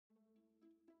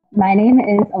My name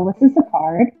is Alyssa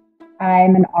Safard.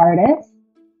 I'm an artist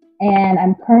and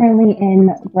I'm currently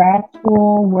in grad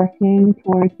school working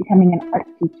towards becoming an art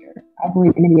teacher. Probably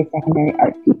going to be a secondary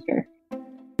art teacher.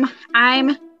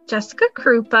 I'm Jessica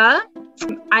Krupa.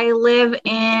 I live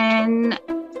in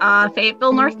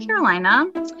Fayetteville, North Carolina.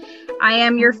 I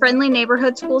am your friendly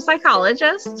neighborhood school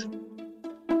psychologist.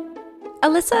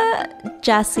 Alyssa,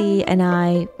 Jessie, and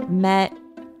I met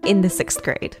in the 6th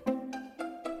grade.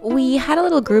 We had a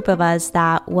little group of us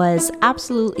that was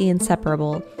absolutely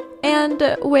inseparable,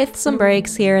 and with some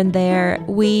breaks here and there,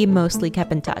 we mostly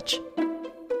kept in touch.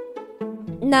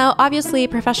 Now, obviously,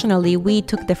 professionally, we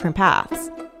took different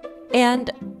paths, and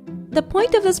the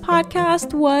point of this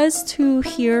podcast was to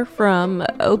hear from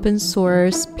open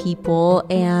source people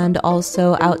and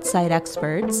also outside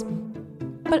experts,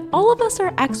 but all of us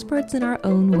are experts in our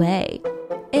own way,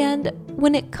 and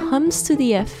when it comes to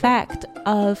the effect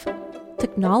of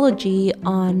technology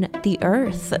on the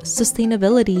earth,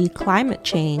 sustainability, climate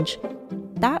change,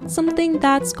 that's something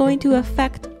that's going to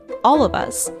affect all of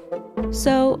us.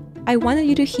 So I wanted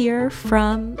you to hear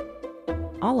from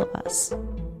all of us.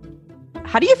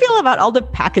 How do you feel about all the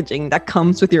packaging that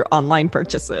comes with your online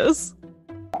purchases?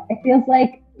 It feels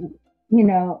like,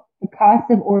 the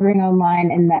cost of ordering online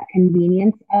and that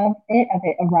convenience of it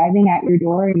arriving at your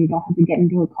door and you don't have to get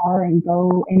into a car and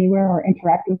go anywhere or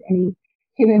interact with any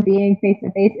human being face to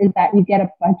face, is that you get a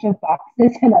bunch of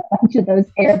boxes and a bunch of those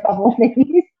air bubble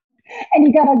thingies, and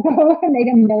you gotta go and make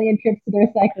a million trips to the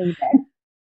recycling bin.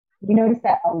 We noticed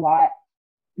that a lot,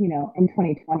 in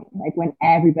 2020, like when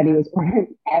everybody was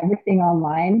ordering everything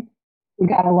online. We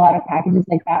got a lot of packages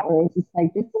like that where it was just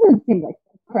like, this doesn't seem like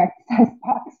the correct size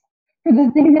box for the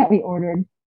thing that we ordered.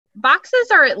 Boxes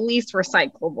are at least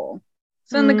recyclable.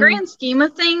 So in the grand scheme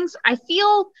of things, I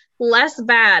feel less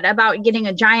bad about getting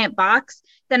a giant box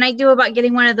than I do about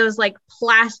getting one of those like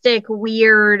plastic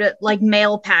weird like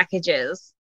mail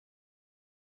packages.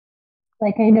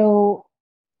 Like I know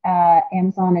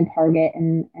Amazon and Target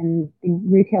and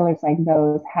retailers like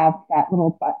those have that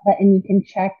little button you can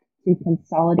check to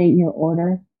consolidate your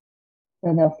order.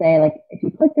 So they'll say like, if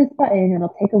you click this button,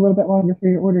 it'll take a little bit longer for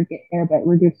your order to get there, but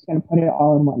we're just going to put it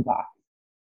all in one box.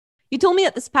 You told me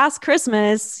that this past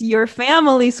Christmas, your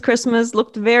family's Christmas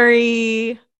looked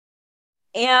very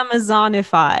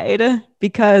Amazonified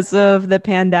because of the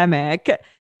pandemic.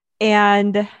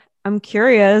 And I'm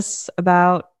curious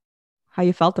about how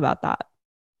you felt about that.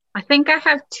 I think I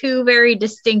have two very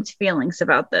distinct feelings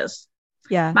about this.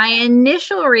 Yeah. My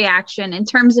initial reaction in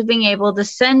terms of being able to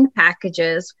send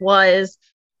packages was,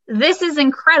 this is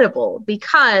incredible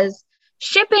because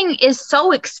shipping is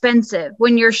so expensive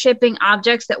when you're shipping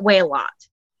objects that weigh a lot.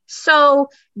 So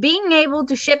being able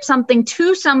to ship something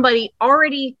to somebody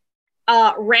already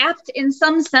wrapped in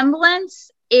some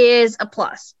semblance is a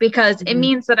plus, because it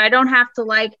means that I don't have to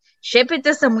like ship it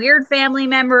to some weird family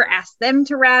member, ask them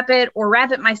to wrap it, or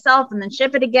wrap it myself and then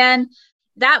ship it again.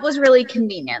 That was really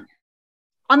convenient.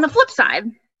 On the flip side,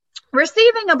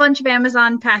 receiving a bunch of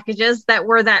Amazon packages that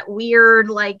were that weird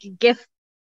like gift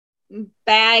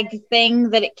bag thing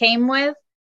that it came with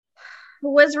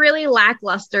was really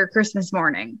lackluster Christmas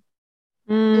morning.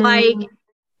 Like,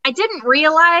 I didn't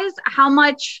realize how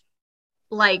much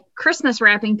like Christmas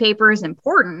wrapping paper is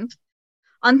important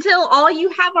until all you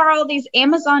have are all these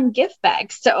Amazon gift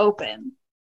bags to open.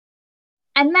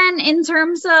 And then in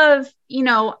terms of,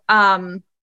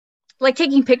 like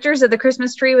taking pictures of the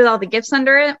Christmas tree with all the gifts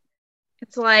under it,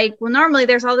 it's like, well, normally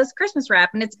there's all this Christmas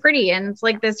wrap and it's pretty. And it's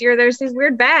like this year, there's these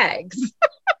weird bags.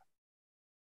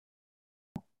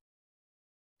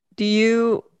 Do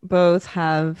you both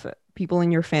have people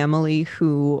in your family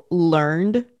who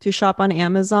learned to shop on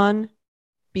Amazon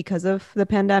because of the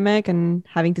pandemic and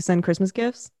having to send Christmas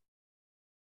gifts?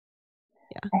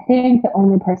 Yeah. I think the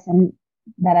only person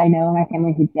that I know in my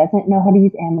family who doesn't know how to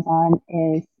use Amazon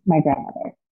is my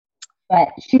grandmother.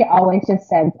 But she always just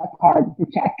sends a card to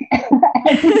check.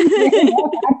 No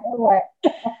matter what.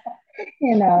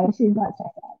 She's not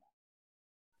checked out.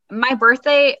 My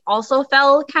birthday also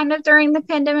fell kind of during the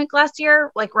pandemic last year,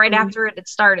 like right after it had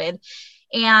started.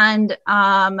 And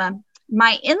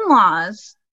my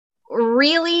in-laws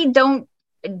really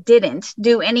didn't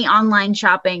do any online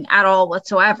shopping at all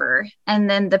whatsoever. And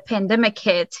then the pandemic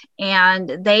hit and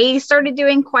they started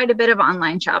doing quite a bit of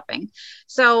online shopping.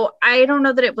 So I don't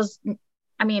know that it was,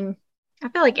 I feel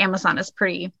like Amazon is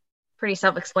pretty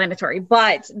self-explanatory,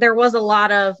 but there was a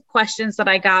lot of questions that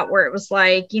I got where it was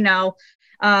like, do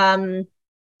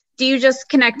you just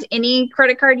connect any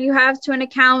credit card you have to an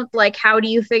account? Like, how do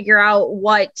you figure out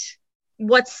what's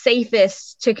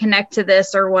safest to connect to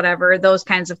this or whatever, those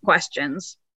kinds of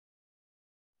questions?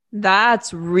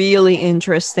 That's really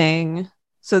interesting.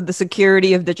 So the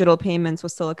security of digital payments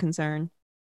was still a concern.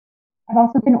 I've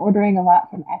also been ordering a lot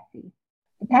from Etsy.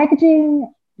 The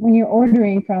packaging, when you're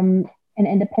ordering from an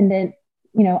independent,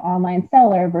 online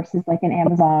seller versus like an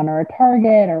Amazon or a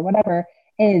Target or whatever,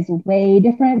 is way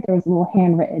different. There was a little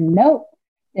handwritten note.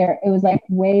 It was like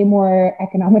way more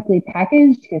economically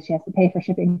packaged because she has to pay for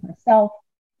shipping herself.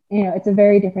 It's a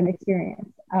very different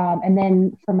experience. And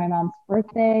then for my mom's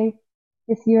birthday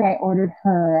this year, I ordered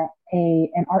her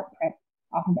an art print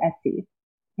off of Etsy.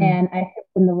 And I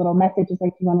put in the little message, it's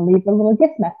like, do you want to leave a little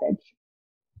gift message?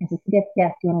 Is this a gift?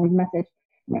 Yes. Do you want to leave a message?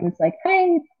 And it was like,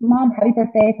 hi, Mom, happy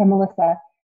birthday from Melissa.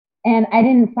 And I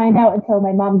didn't find out until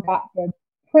my mom got the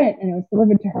print and it was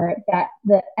delivered to her that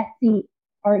the Etsy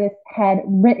artist had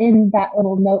written that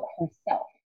little note herself.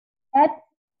 That's,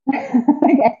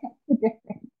 I guess that's the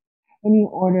difference when you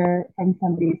order from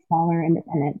somebody smaller,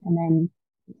 independent, and then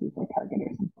this is like Target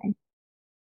or something.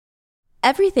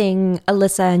 Everything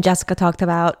Alyssa and Jessica talked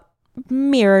about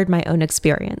mirrored my own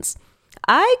experience.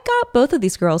 I got both of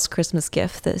these girls Christmas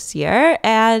gift this year,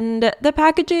 and the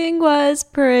packaging was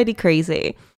pretty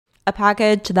crazy. A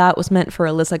package that was meant for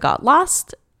Alyssa got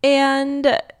lost,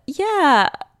 and yeah,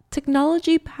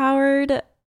 technology powered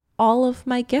all of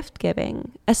my gift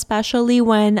giving, especially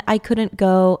when I couldn't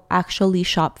go actually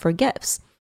shop for gifts.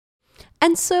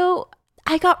 And so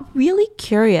I got really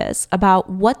curious about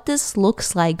what this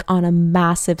looks like on a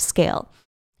massive scale.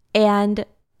 And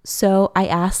so I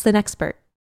asked an expert.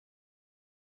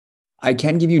 I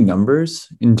can't give you numbers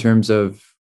in terms of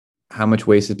how much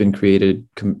waste has been created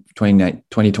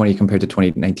 2020 compared to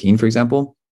 2019, for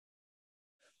example.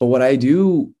 But what I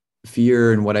do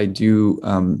fear and what I do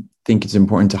think it's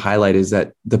important to highlight is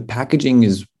that the packaging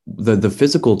is the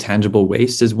physical, tangible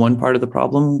waste is one part of the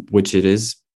problem, which it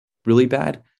is really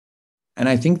bad. And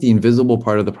I think the invisible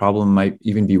part of the problem might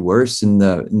even be worse in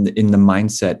the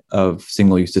mindset of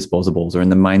single-use disposables, or in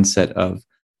the mindset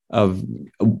of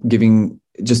giving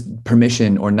just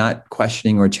permission or not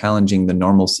questioning or challenging the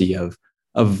normalcy of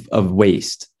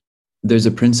waste. There's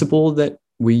a principle that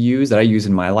I use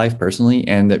in my life personally,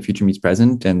 and that Future Meets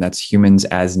Present, and that's humans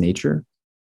as nature,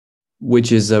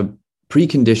 which is a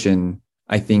precondition,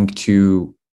 I think,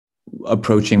 to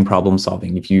approaching problem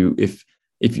solving. If your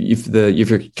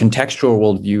contextual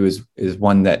worldview is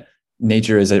one that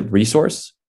nature is a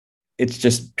resource, it's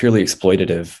just purely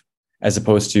exploitative, as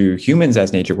opposed to humans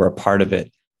as nature, we're a part of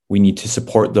it. We need to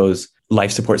support those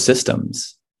life support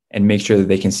systems and make sure that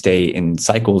they can stay in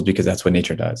cycles, because that's what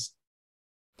nature does.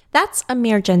 That's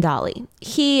Amir Jandali.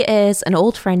 He is an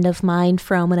old friend of mine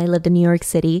from when I lived in New York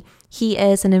City. He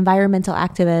is an environmental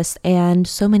activist and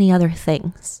so many other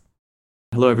things.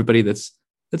 Hello, everybody that's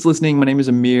listening. My name is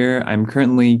Amir. I'm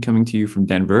currently coming to you from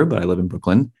Denver, but I live in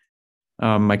Brooklyn.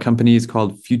 My company is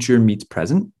called Future Meets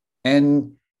Present.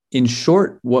 And in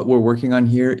short, what we're working on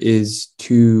here is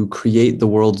to create the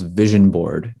world's vision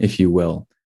board, if you will.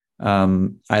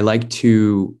 I like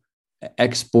to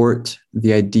export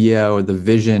the idea or the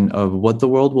vision of what the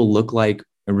world will look like,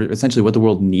 or essentially what the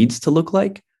world needs to look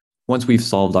like once we've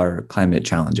solved our climate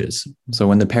challenges. So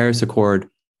when the Paris Accord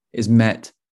is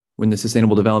met, when the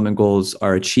Sustainable Development Goals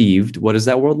are achieved, what does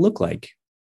that world look like?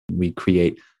 We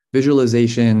create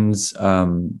visualizations,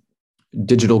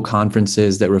 digital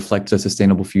conferences that reflect a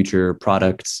sustainable future,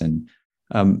 products, and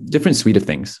different suite of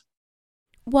things.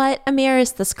 What Amir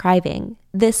is describing,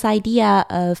 this idea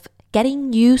of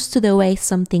getting used to the way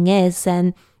something is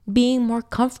and being more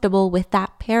comfortable with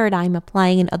that paradigm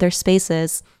applying in other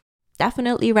spaces,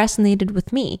 definitely resonated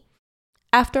with me.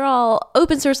 After all,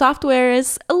 open source software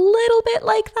is a little bit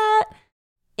like that,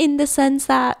 in the sense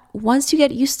that once you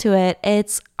get used to it,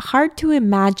 it's hard to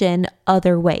imagine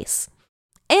other ways,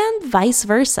 and vice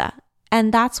versa.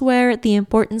 And that's where the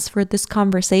importance for this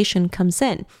conversation comes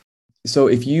in. So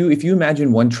if you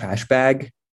imagine one trash bag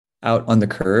out on the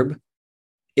curb,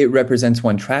 it represents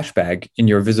one trash bag in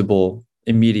your visible,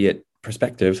 immediate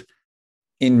perspective.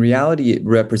 In reality, it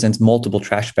represents multiple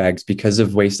trash bags because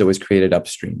of waste that was created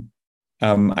upstream.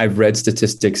 I've read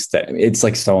statistics that it's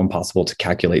like so impossible to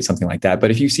calculate something like that. But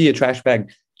if you see a trash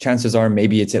bag, chances are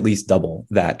maybe it's at least double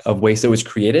that of waste that was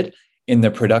created in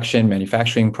the production,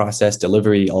 manufacturing process,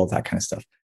 delivery, all of that kind of stuff.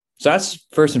 So that's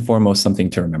first and foremost something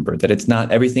to remember, that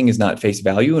everything is not face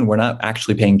value, and we're not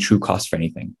actually paying true cost for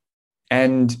anything.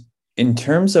 And in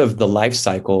terms of the life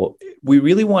cycle, we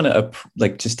really want to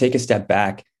just take a step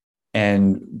back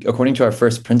and, according to our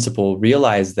first principle,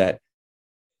 realize that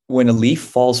when a leaf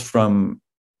falls from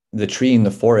the tree in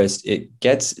the forest, it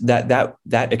gets that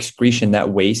excretion, that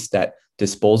waste, that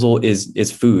disposal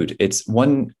is food. It's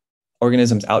one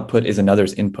organism's output is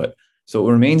another's input. So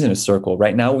it remains in a circle.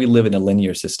 Right now, we live in a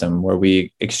linear system where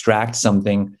we extract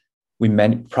something, we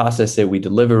process it, we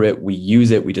deliver it, we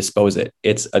use it, we dispose it.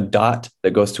 It's a dot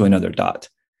that goes to another dot.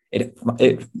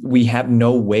 We have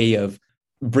no way of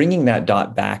bringing that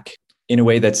dot back in a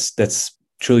way that's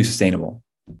truly sustainable.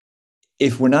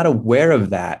 If we're not aware of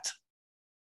that,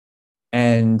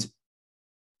 and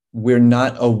we're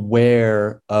not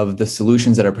aware of the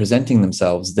solutions that are presenting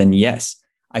themselves, then yes,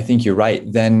 I think you're right.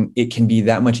 Then it can be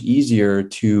that much easier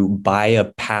to buy a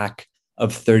pack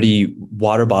of 30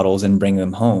 water bottles and bring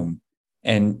them home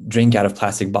and drink out of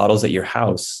plastic bottles at your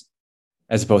house,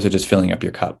 as opposed to just filling up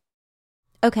your cup.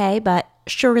 Okay, but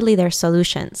surely there's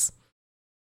solutions.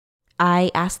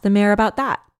 I asked the mayor about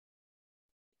that.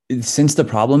 Since the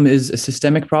problem is a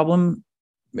systemic problem,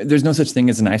 there's no such thing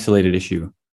as an isolated issue.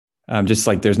 Just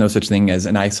like there's no such thing as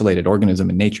an isolated organism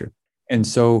in nature. And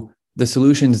so the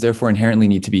solutions therefore inherently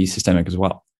need to be systemic as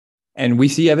well. And we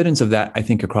see evidence of that, I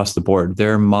think, across the board.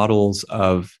 There are models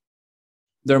of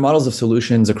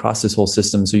solutions across this whole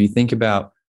system. So you think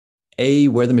about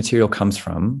where the material comes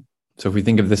from. So if we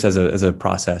think of this as a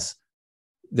process,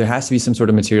 there has to be some sort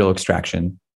of material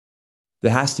extraction.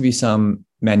 There has to be some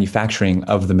manufacturing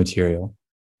of the material.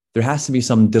 There has to be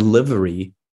some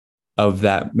delivery of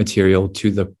that material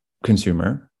to the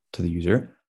consumer, to the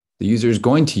user. The user is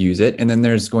going to use it, and then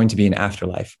there's going to be an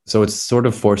afterlife. So it's sort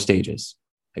of 4 stages: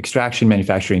 extraction,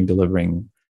 manufacturing, delivering.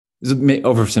 This is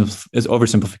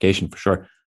oversimplification for sure.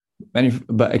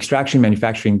 But extraction,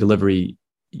 manufacturing, delivery,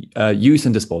 use,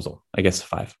 and disposal, I guess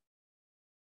 5.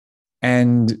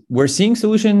 And we're seeing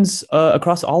solutions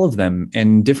across all of them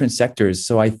in different sectors.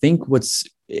 So I think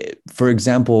for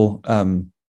example,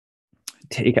 food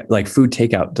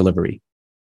takeout delivery.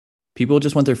 People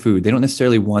just want their food. They don't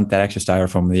necessarily want that extra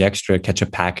styrofoam, the extra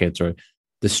ketchup packets, or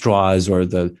the straws, or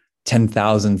the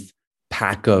 10,000th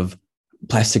pack of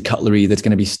plastic cutlery that's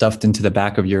going to be stuffed into the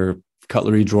back of your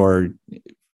cutlery drawer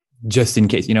just in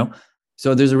case,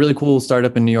 So there's a really cool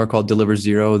startup in New York called Deliver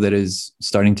Zero that is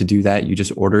starting to do that. You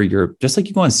just order just like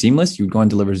you go on Seamless, you go on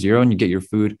Deliver Zero and you get your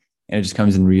food, and it just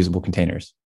comes in reusable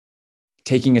containers.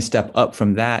 Taking a step up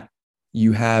from that,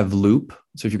 you have Loop.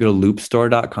 So if you go to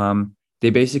loopstore.com, they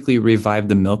basically revived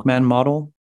the milkman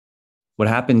model. What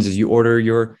happens is you order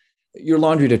your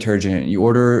laundry detergent, you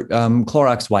order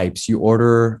Clorox wipes, you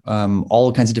order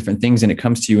all kinds of different things, and it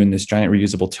comes to you in this giant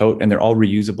reusable tote, and they're all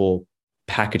reusable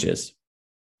packages.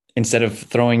 Instead of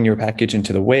throwing your package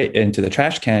into the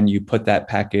trash can, you put that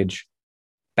package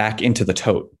back into the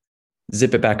tote,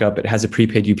 zip it back up. It has a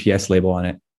prepaid UPS label on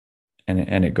it,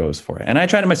 and it goes for it. And I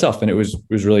tried it myself, and it was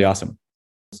really awesome.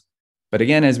 But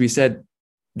again, as we said,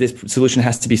 this solution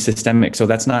has to be systemic. So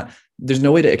there's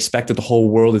no way to expect that the whole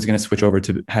world is going to switch over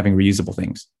to having reusable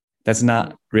things. That's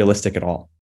not realistic at all.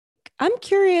 I'm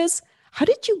curious, how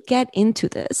did you get into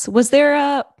this? Was there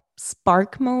a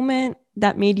spark moment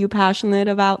that made you passionate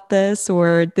about this,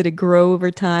 or did it grow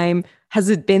over time? Has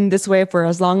it been this way for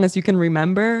as long as you can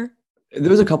remember?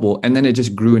 There was a couple, and then it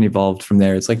just grew and evolved from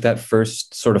there. It's like that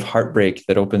first sort of heartbreak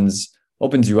that opens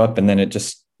you up, and then it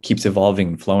just keeps evolving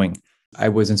and flowing. I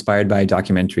was inspired by a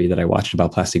documentary that I watched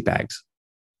about plastic bags.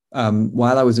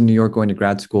 While I was in New York going to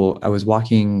grad school, I was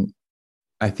walking,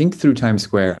 I think, through Times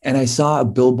Square, and I saw a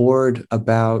billboard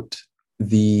about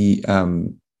the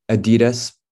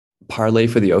Adidas Parlay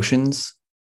for the Oceans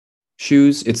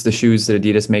shoes. It's the shoes that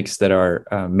Adidas makes that are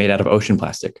made out of ocean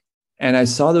plastic. And I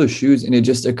saw those shoes, and it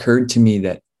just occurred to me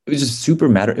that it was just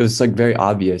it was like very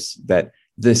obvious that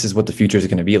this is what the future is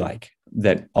going to be like,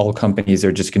 that all companies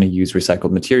are just going to use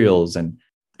recycled materials. And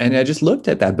I just looked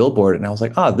at that billboard and I was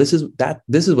like, this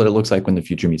is what it looks like when the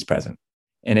future meets present.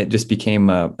 And it just became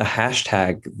a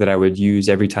hashtag that I would use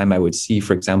every time I would see,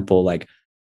 for example, like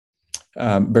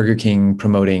Burger King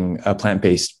promoting a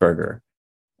plant-based burger,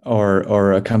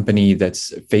 or a company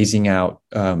that's phasing out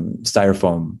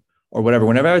styrofoam or whatever.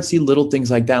 Whenever I would see little things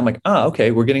like that, I'm like,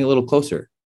 okay, we're getting a little closer.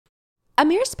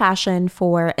 Amir's passion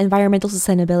for environmental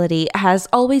sustainability has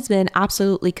always been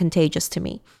absolutely contagious to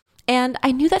me. And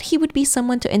I knew that he would be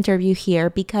someone to interview here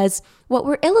because what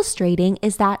we're illustrating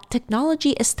is that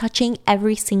technology is touching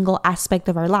every single aspect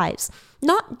of our lives,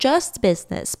 not just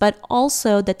business, but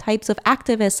also the types of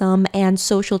activism and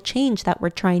social change that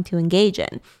we're trying to engage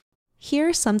in.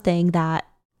 Here's something that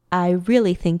I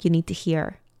really think you need to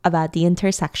hear about the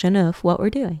intersection of what we're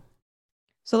doing.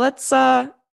 So let's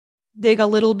dig a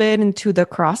little bit into the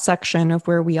cross-section of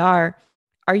where we are.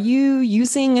 Are you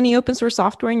using any open source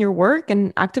software in your work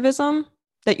and activism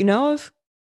that you know of?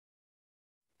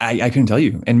 I couldn't tell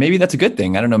you. And maybe that's a good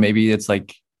thing. I don't know. Maybe it's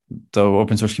like the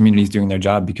open source community is doing their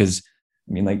job, because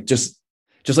I mean, like just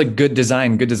like good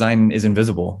design is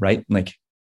invisible, right? Like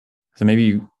So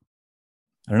maybe,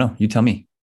 I don't know, you tell me.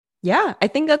 Yeah, I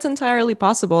think that's entirely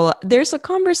possible. There's a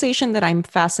conversation that I'm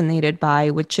fascinated by,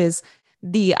 which is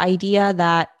the idea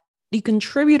that the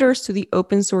contributors to the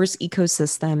open source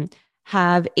ecosystem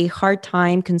have a hard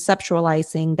time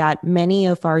conceptualizing that many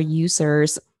of our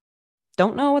users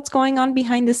don't know what's going on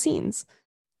behind the scenes.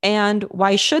 And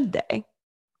why should they?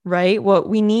 Right? What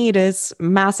we need is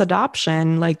mass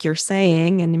adoption, like you're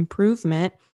saying, and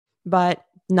improvement. But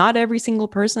not every single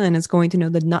person is going to know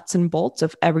the nuts and bolts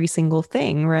of every single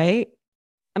thing, right?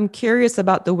 I'm curious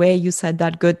about the way you said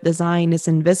that good design is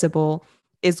invisible.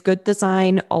 Is good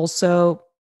design also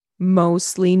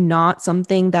mostly not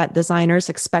something that designers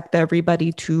expect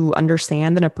everybody to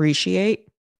understand and appreciate?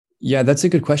 Yeah, that's a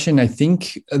good question. I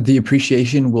think the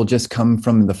appreciation will just come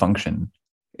from the function.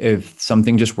 If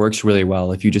something just works really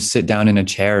well, if you just sit down in a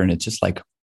chair and it's just like,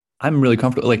 I'm really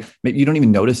comfortable, like maybe you don't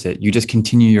even notice it. You just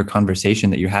continue your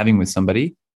conversation that you're having with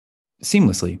somebody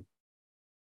seamlessly.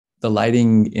 The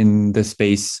lighting in the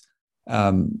space,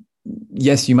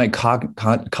 yes, you might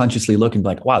consciously look and be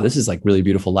like, wow, this is like really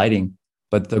beautiful lighting.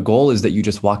 But the goal is that you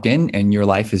just walk in and your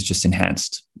life is just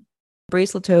enhanced.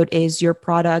 Bracelet Tote is your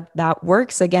product that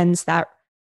works against that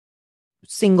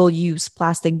single-use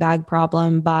plastic bag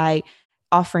problem by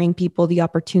offering people the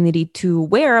opportunity to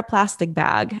wear a plastic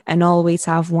bag and always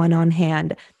have one on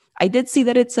hand. I did see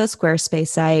that it's a Squarespace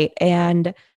site,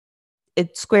 and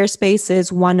Squarespace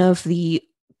is one of the,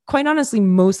 quite honestly,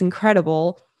 most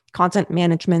incredible content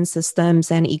management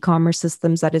systems and e-commerce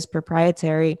systems that is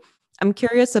proprietary. I'm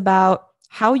curious about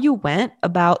how you went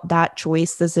about that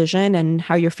choice decision and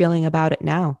how you're feeling about it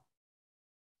now.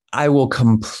 I will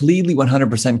completely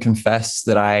 100% confess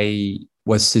that I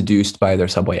was seduced by their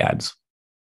Subway ads.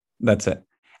 That's it.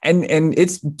 And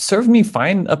it's served me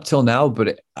fine up till now,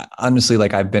 but honestly,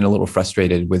 like I've been a little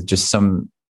frustrated with just some,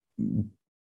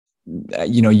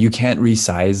 you can't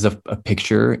resize a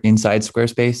picture inside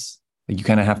Squarespace. Like you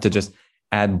kind of have to just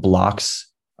add blocks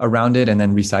around it and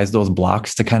then resize those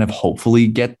blocks to kind of hopefully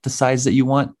get the size that you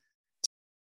want.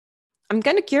 I'm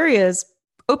kind of curious,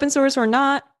 open source or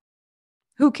not,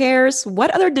 who cares? What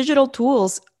other digital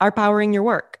tools are powering your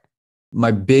work?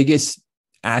 My biggest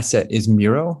asset is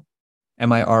Miro,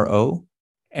 Miro,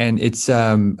 and it's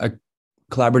a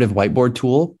collaborative whiteboard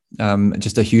tool,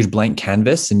 just a huge blank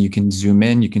canvas, and you can zoom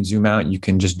in, you can zoom out, you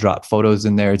can just drop photos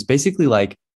in there. It's basically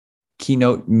like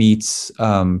Keynote meets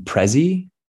Prezi,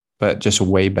 but just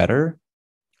way better.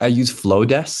 I use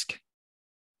Flowdesk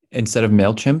instead of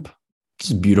MailChimp.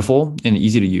 It's beautiful and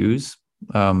easy to use,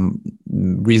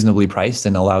 reasonably priced,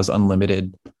 and allows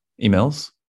unlimited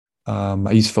emails.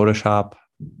 I use Photoshop.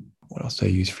 What else do I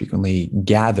use frequently?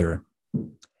 Gather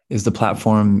is the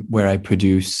platform where I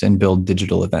produce and build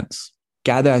digital events.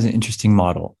 Gather has an interesting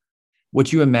model.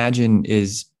 What you imagine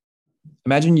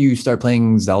you start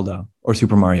playing Zelda or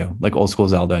Super Mario, like old school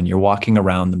Zelda, and you're walking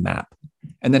around the map.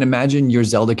 And then imagine your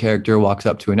Zelda character walks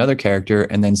up to another character,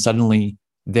 and then suddenly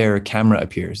their camera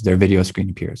appears, their video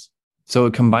screen appears. So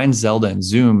it combines Zelda and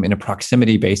Zoom in a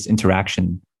proximity-based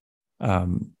interaction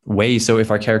way. So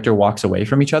if our character walks away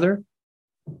from each other,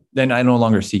 then I no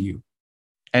longer see you.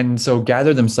 And so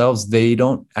Gather themselves, they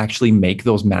don't actually make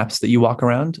those maps that you walk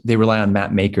around. They rely on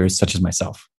map makers such as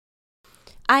myself.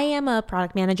 I am a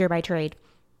product manager by trade.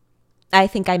 I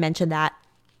think I mentioned that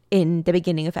in the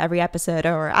beginning of every episode,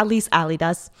 or at least Ali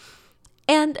does.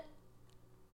 And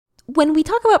when we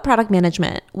talk about product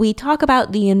management, we talk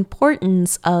about the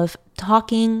importance of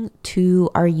talking to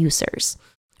our users.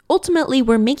 Ultimately,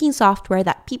 we're making software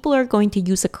that people are going to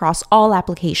use across all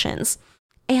applications.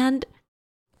 And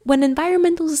when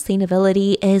environmental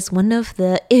sustainability is one of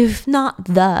the, if not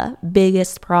the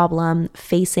biggest problem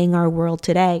facing our world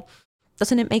today,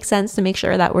 doesn't it make sense to make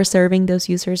sure that we're serving those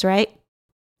users right?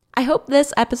 I hope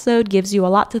this episode gives you a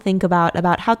lot to think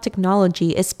about how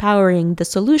technology is powering the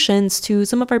solutions to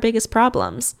some of our biggest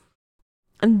problems.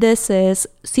 And this is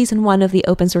season 1 of The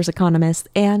Open Source Economist,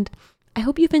 and I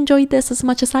hope you've enjoyed this as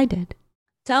much as I did.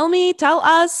 Tell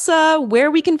us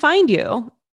where we can find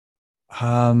you.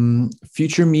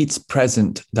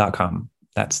 Futuremeetspresent.com.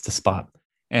 That's the spot.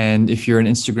 And if you're an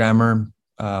Instagrammer,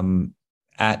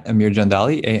 at Amir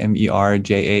Jandali,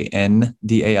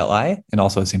 AMERJANDALI, and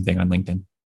also the same thing on LinkedIn.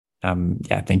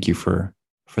 Thank you for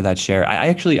that share.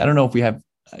 I don't know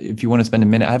if you want to spend a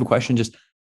minute. I have a question. Just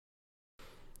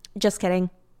kidding.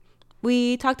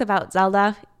 We talked about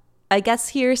Zelda. I guess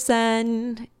here's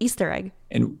an Easter egg.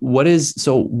 And how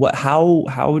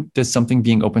does something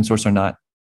being open source or not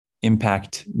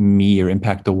impact me or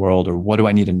impact the world, or what do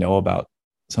I need to know about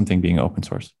something being open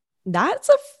source? That's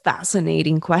a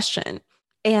fascinating question.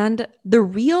 And the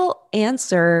real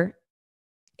answer,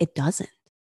 it doesn't.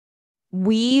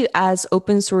 We as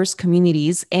open source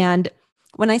communities, and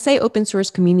when I say open source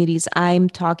communities, I'm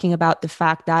talking about the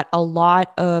fact that a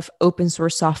lot of open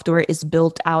source software is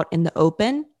built out in the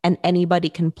open and anybody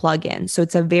can plug in. So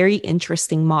it's a very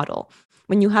interesting model.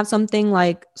 When you have something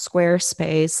like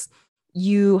Squarespace,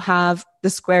 you have the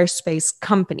Squarespace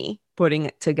company putting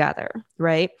it together,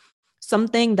 right?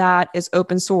 Something that is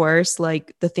open source,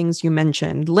 like the things you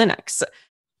mentioned, Linux,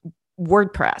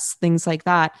 WordPress, things like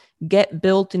that, get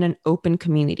built in an open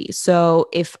community. So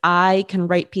if I can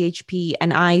write PHP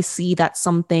and I see that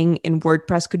something in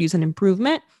WordPress could use an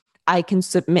improvement, I can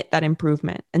submit that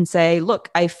improvement and say, look,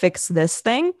 I fixed this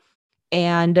thing.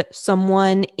 And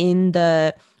someone in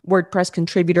the WordPress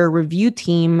contributor review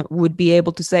team would be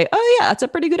able to say, oh, yeah, that's a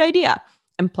pretty good idea,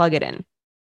 and plug it in.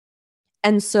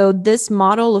 And so this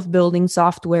model of building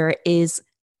software is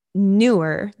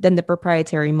newer than the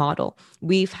proprietary model.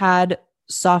 We've had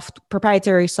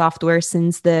proprietary software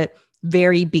since the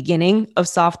very beginning of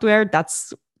software.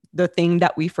 That's the thing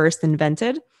that we first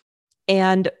invented.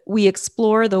 And we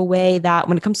explore the way that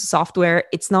when it comes to software,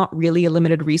 it's not really a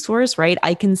limited resource, right?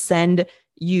 I can send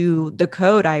you the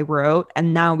code I wrote,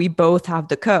 and now we both have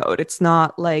the code. It's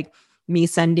not like me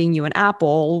sending you an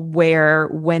apple where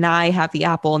when I have the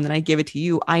apple and then I give it to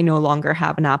you, I no longer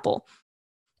have an apple.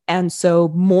 And so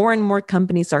more and more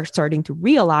companies are starting to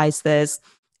realize this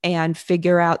and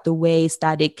figure out the ways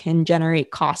that it can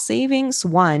generate cost savings,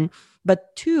 one,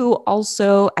 but two,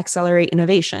 also accelerate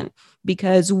innovation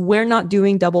because we're not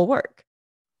doing double work,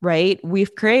 right?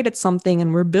 We've created something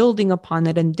and we're building upon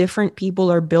it, and different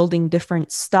people are building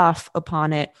different stuff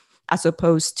upon it, as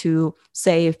opposed to,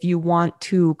 say, if you want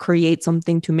to create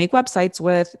something to make websites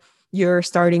with, you're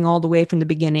starting all the way from the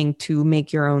beginning to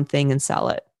make your own thing and sell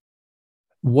it.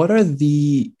 What are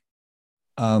the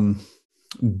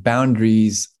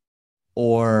boundaries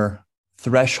or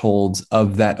thresholds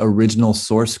of that original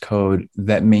source code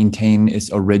that maintain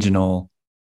its original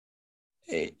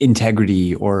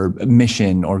integrity or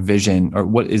mission or vision? Or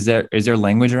what is there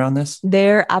language around this?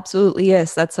 There absolutely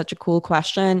is. That's such a cool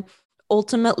question.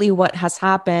 Ultimately, what has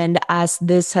happened as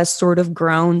this has sort of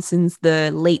grown since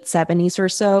the late 70s or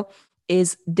so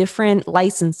is different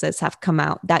licenses have come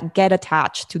out that get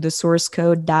attached to the source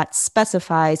code that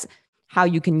specifies how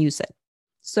you can use it.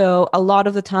 So a lot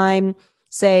of the time,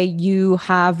 say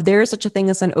there's such a thing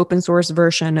as an open source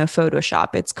version of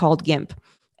Photoshop. It's called GIMP.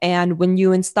 And when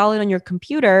you install it on your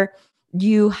computer,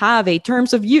 you have a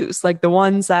terms of use, like the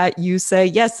ones that you say,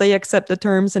 yes, I accept the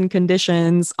terms and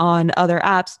conditions on other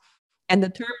apps. And the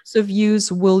terms of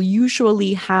use will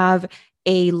usually have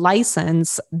a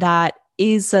license that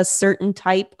is a certain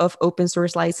type of open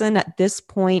source license. At this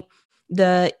point,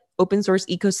 the open source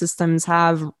ecosystems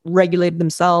have regulated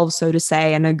themselves, so to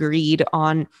say, and agreed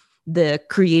on the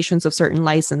creations of certain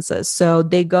licenses. So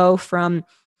they go from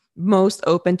most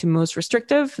open to most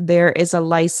restrictive. There is a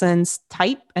license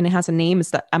type and it has a name. It's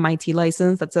the MIT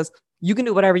license that says you can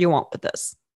do whatever you want with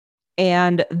this.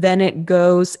 And then it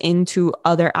goes into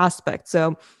other aspects.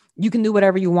 So you can do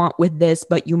whatever you want with this,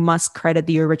 but you must credit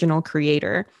the original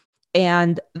creator.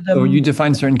 And so you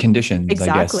define certain conditions,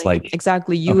 exactly, I guess.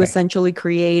 Exactly. You essentially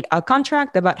create a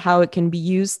contract about how it can be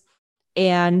used.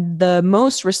 And the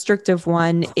most restrictive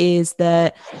one is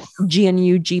the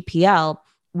GNU GPL,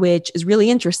 which is really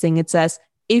interesting. It says,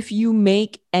 if you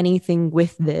make anything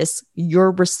with this,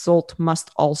 your result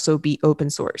must also be open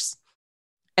source.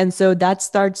 And so that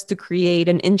starts to create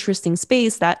an interesting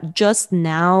space that just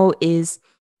now is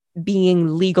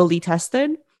being legally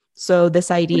tested. So this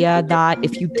idea that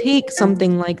if you take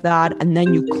something like that and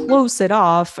then you close it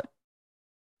off,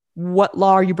 what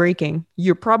law are you breaking?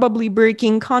 You're probably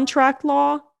breaking contract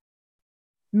law,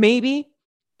 maybe.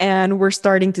 And we're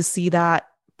starting to see that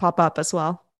pop up as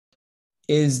well.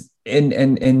 Is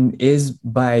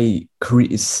by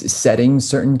setting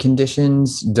certain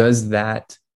conditions, does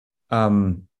that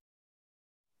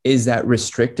is that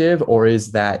restrictive, or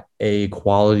is that a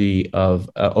quality of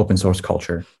open source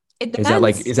culture? It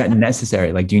depends. Is that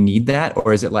necessary? Like, do you need that,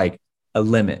 or is it like a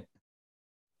limit?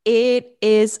 It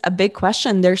is a big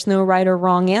question. There's no right or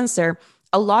wrong answer.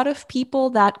 A lot of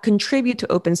people that contribute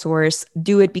to open source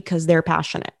do it because they're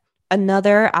passionate.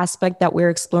 Another aspect that we're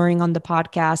exploring on the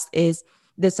podcast is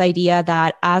this idea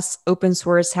that as open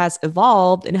source has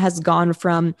evolved and has gone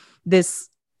from this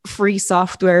free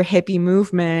software hippie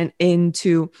movement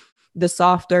into the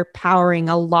software powering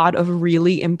a lot of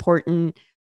really important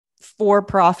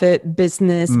for-profit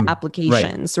business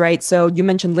applications, right? So you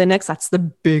mentioned Linux, that's the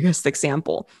biggest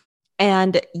example.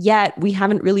 And yet we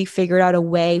haven't really figured out a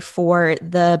way for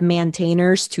the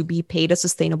maintainers to be paid a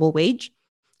sustainable wage.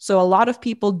 So a lot of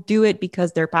people do it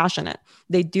because they're passionate.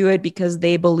 They do it because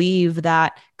they believe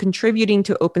that contributing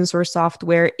to open source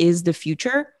software is the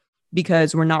future,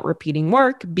 because we're not repeating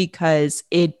work, because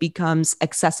it becomes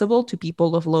accessible to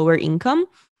people of lower income.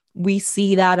 We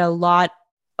see that a lot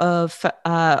of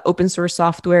open source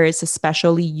software is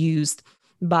especially used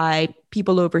by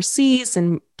people overseas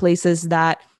and places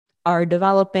that are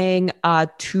developing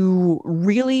to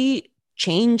really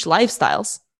change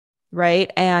lifestyles,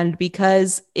 right? And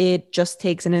because it just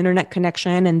takes an internet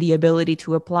connection and the ability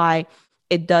to apply,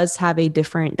 it does have a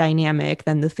different dynamic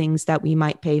than the things that we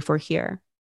might pay for here.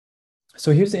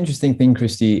 So here's the interesting thing,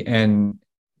 Christy, and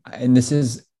this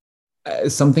is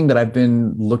something that I've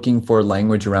been looking for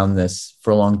language around this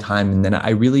for a long time, and then I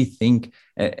really think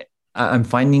I'm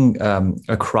finding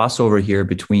a crossover here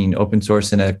between open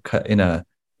source in a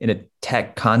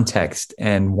tech context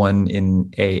and one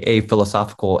in a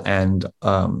philosophical and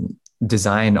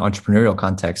design entrepreneurial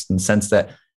context, in the sense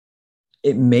that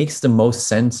it makes the most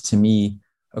sense to me,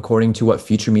 according to what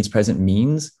Future Meets Present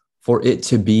means, for it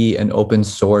to be an open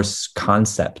source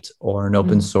concept or an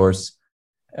open source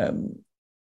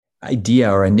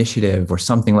idea or initiative or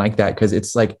something like that. Because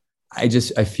it's like, I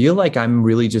feel like I'm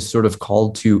really just sort of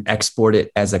called to export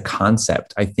it as a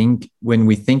concept. I think when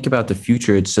we think about the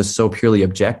future, it's just so purely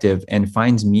objective and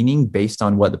finds meaning based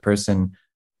on what the person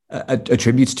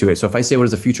attributes to it. So if I say, what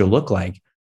does the future look like?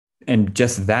 And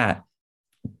just that,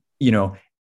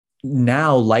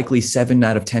 now likely 7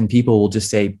 out of 10 people will just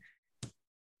say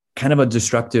kind of a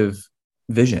destructive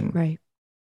vision. Right.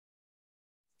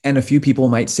 And a few people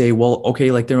might say, well,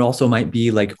 okay, like there also might be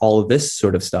like all of this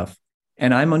sort of stuff.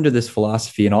 And I'm under this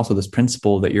philosophy and also this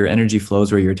principle that your energy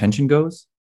flows where your attention goes.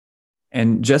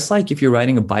 And just like if you're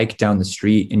riding a bike down the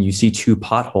street and you see 2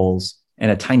 potholes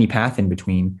and a tiny path in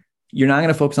between, you're not going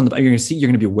to focus on you're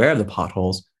going to be aware of the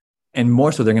potholes. And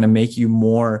more so, they're going to make you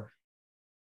more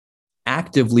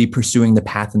actively pursuing the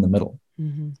path in the middle.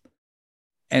 Mm-hmm.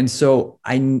 And so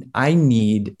I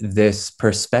need this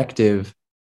perspective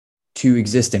to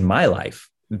exist in my life,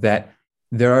 that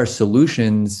there are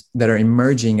solutions that are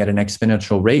emerging at an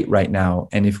exponential rate right now.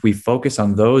 And if we focus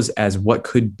on those as what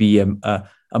could be a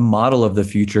model of the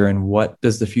future, and what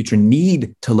does the future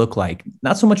need to look like,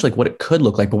 not so much like what it could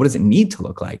look like, but what does it need to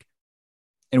look like?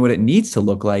 And what it needs to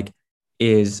look like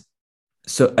is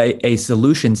a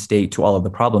solution state to all of the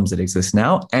problems that exist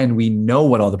now. And we know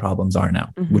what all the problems are now,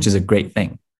 which is a great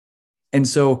thing. And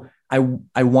so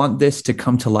I want this to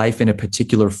come to life in a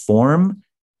particular form.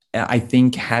 I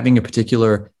think having a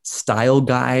particular style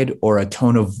guide or a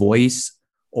tone of voice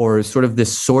or sort of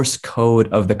this source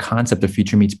code of the concept of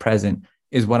Future Meets Present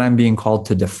is what I'm being called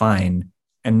to define.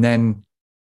 And then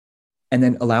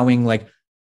allowing, like,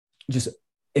 just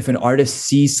if an artist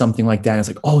sees something like that, it's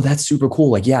like, oh, that's super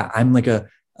cool. Like, yeah, I'm like a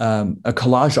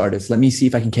collage artist. Let me see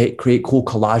if I can create cool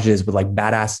collages with like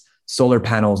badass solar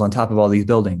panels on top of all these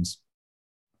buildings.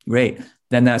 Great.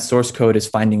 Then that source code is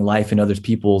finding life in other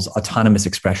people's autonomous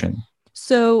expression.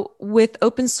 So with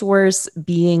open source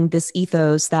being this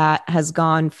ethos that has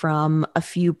gone from a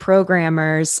few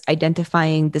programmers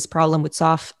identifying this problem with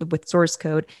source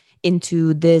code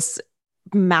into this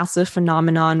massive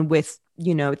phenomenon with,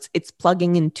 it's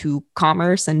plugging into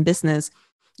commerce and business,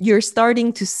 you're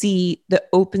starting to see the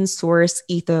open source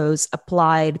ethos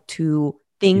applied to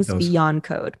things beyond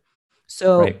code.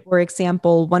 So, right. For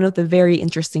example, one of the very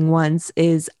interesting ones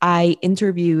is I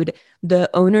interviewed the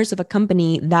owners of a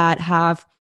company that have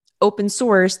open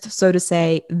sourced, so to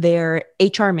say, their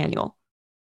HR manual.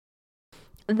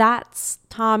 That's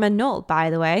Tom and Noel, by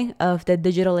the way, of the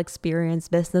Digital Experience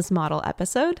Business Model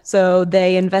episode. So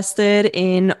they invested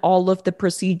in all of the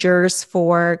procedures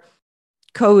for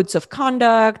codes of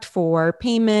conduct, for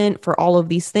payment, for all of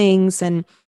these things. And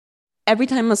every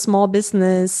time a small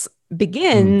business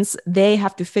begins, they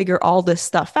have to figure all this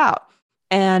stuff out.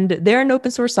 And they're an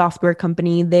open source software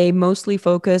company. They mostly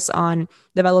focus on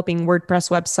developing WordPress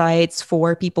websites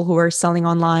for people who are selling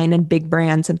online and big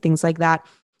brands and things like that.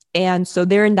 And so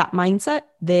they're in that mindset.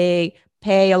 They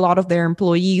pay a lot of their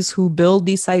employees who build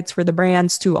these sites for the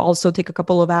brands to also take a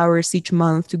couple of hours each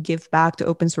month to give back to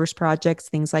open source projects,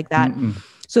 things like that.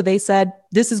 So they said,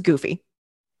 this is goofy,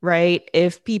 right?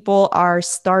 If people are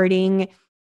starting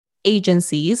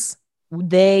agencies,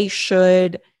 they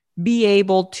should be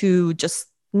able to just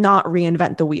not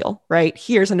reinvent the wheel, right?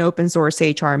 Here's an open source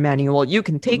HR manual. You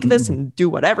can take this and do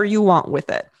whatever you want with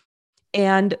it.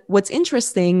 And what's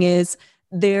interesting is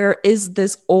there is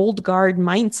this old guard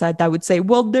mindset that would say,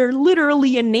 well, they're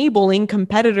literally enabling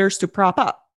competitors to prop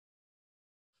up.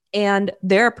 And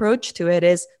their approach to it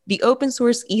is the open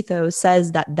source ethos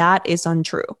says that that is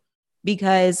untrue,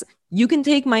 because You can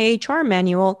take my HR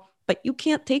manual, but you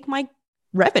can't take my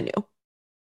revenue,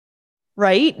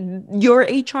 right? Your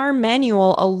HR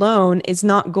manual alone is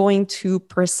not going to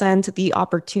present the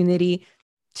opportunity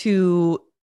to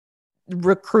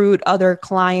recruit other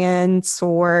clients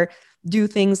or do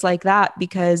things like that,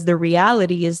 because the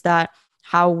reality is that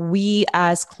how we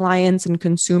as clients and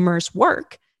consumers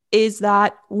work is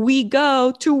that we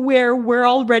go to where we're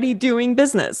already doing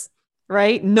business,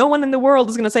 right? No one in the world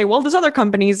is going to say, well, this other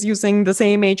company is using the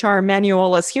same HR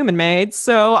manual as HumanMade,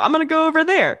 so I'm going to go over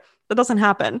there. That doesn't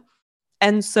happen.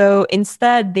 And so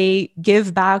instead, they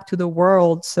give back to the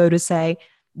world, so to say,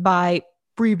 by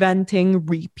preventing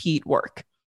repeat work.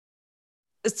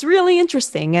 It's really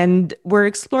interesting, and we're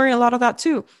exploring a lot of that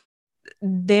too.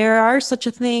 There is such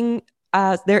a thing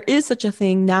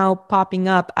now popping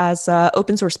up as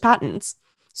open source patents.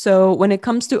 So when it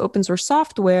comes to open source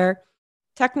software,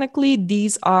 technically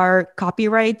these are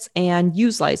copyrights and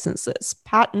use licenses.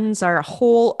 Patents are a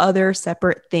whole other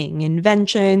separate thing.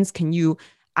 Inventions, can you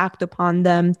act upon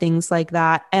them, things like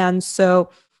that. And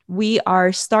so we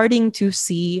are starting to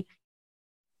see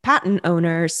patent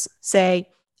owners say,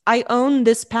 I own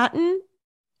this patent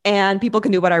and people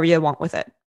can do whatever they want with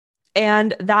it.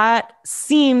 And that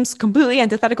seems completely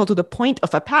antithetical to the point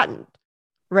of a patent,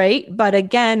 right? But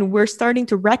again, we're starting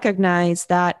to recognize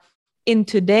that in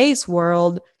today's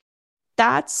world,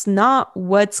 that's not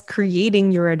what's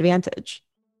creating your advantage.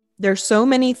 There's so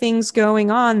many things going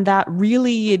on that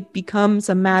really it becomes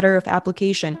a matter of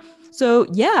application. So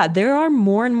yeah, there are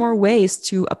more and more ways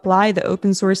to apply the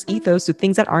open source ethos to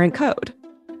things that aren't code.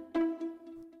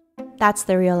 That's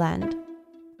the real end.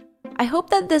 I hope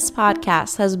that this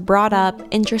podcast has brought up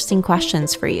interesting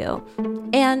questions for you.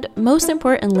 And most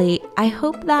importantly, I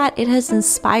hope that it has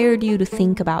inspired you to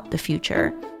think about the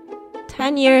future.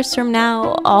 10 years from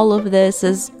now, all of this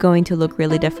is going to look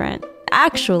really different.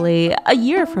 Actually, a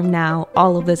year from now,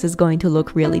 all of this is going to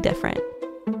look really different.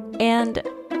 And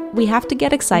we have to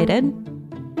get excited.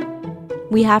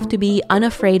 We have to be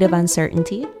unafraid of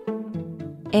uncertainty.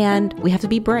 And we have to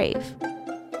be brave.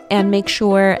 And make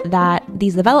sure that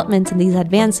these developments and these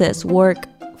advances work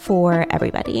for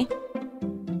everybody.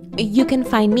 You can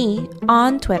find me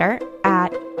on Twitter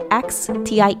at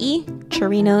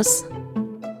xtiechirinos.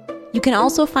 You can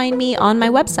also find me on my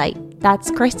website, that's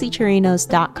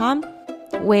christychirinos.com,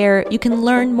 where you can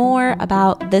learn more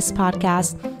about this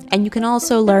podcast, and you can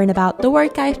also learn about the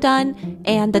work I've done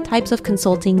and the types of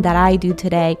consulting that I do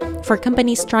today for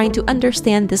companies trying to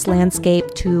understand this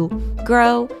landscape to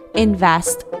grow,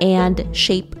 invest, and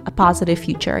shape a positive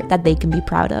future that they can be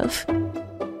proud of.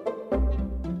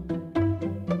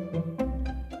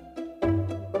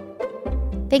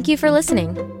 Thank you for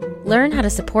listening. Learn how to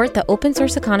support the Open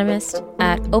Source Economist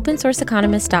at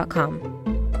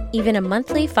opensourceeconomist.com. Even a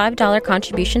monthly $5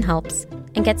 contribution helps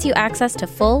and gets you access to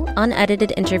full,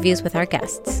 unedited interviews with our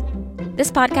guests.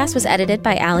 This podcast was edited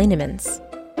by Ali Nimmons.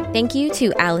 Thank you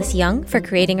to Alice Young for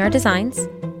creating our designs,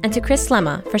 and to Chris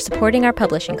Lemma for supporting our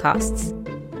publishing costs.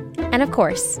 And of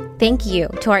course, thank you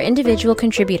to our individual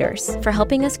contributors for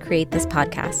helping us create this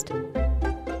podcast.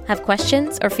 Have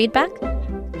questions or feedback?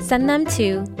 Send them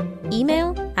to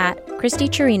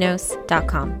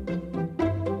email@christychirinos.com.